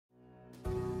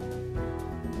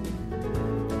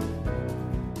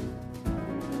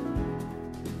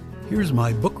Here's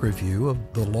my book review of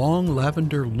The Long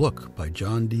Lavender Look by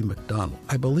John D. MacDonald.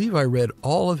 I believe I read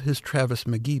all of his Travis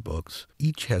McGee books.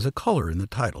 Each has a color in the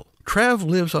title. Trav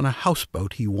lives on a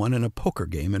houseboat he won in a poker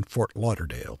game in Fort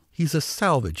Lauderdale. He's a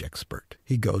salvage expert.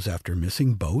 He goes after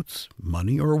missing boats,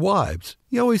 money, or wives.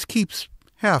 He always keeps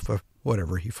half of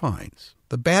whatever he finds.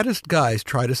 The baddest guys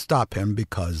try to stop him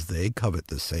because they covet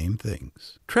the same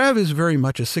things. Trav is very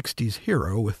much a 60s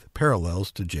hero with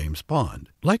parallels to James Bond.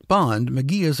 Like Bond,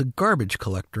 McGee is a garbage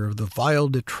collector of the vile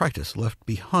detritus left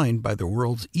behind by the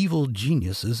world's evil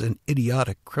geniuses and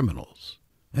idiotic criminals.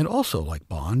 And also like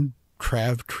Bond,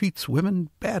 Trav treats women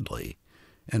badly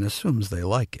and assumes they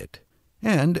like it.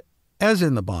 And, as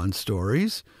in the Bond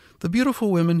stories, the beautiful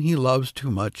women he loves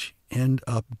too much end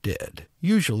up dead,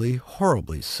 usually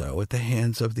horribly so at the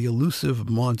hands of the elusive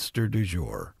monster du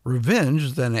jour.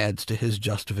 Revenge then adds to his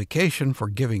justification for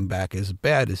giving back as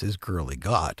bad as his girl he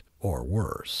got, or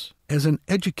worse. As an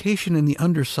education in the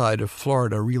underside of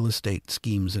Florida real estate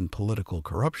schemes and political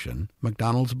corruption,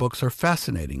 MacDonald's books are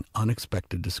fascinating,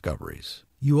 unexpected discoveries.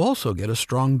 You also get a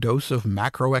strong dose of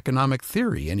macroeconomic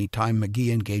theory anytime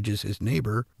McGee engages his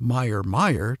neighbor,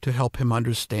 Meyer, to help him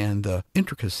understand the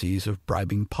intricacies of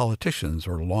bribing politicians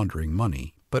or laundering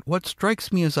money. But what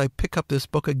strikes me as I pick up this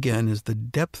book again is the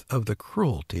depth of the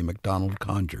cruelty MacDonald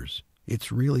conjures.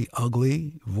 It's really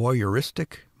ugly,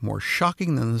 voyeuristic, more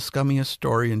shocking than the scummiest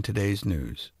story in today's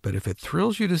news. But if it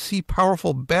thrills you to see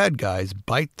powerful bad guys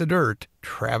bite the dirt,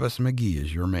 Travis McGee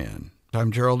is your man. I'm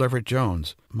Gerald Everett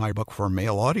Jones. My book for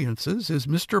male audiences is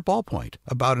Mr. Ballpoint,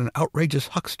 about an outrageous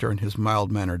huckster and his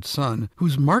mild-mannered son,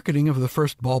 whose marketing of the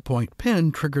first ballpoint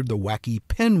pen triggered the wacky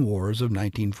pen wars of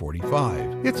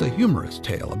 1945. It's a humorous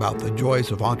tale about the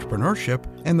joys of entrepreneurship,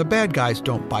 and the bad guys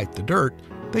don't bite the dirt,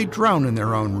 they drown in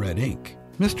their own red ink.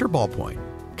 Mr. Ballpoint.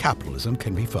 Capitalism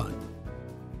can be fun.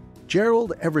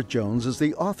 Gerald Everett Jones is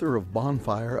the author of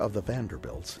Bonfire of the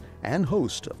Vanderbilts and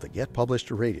host of the Get Published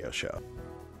radio show.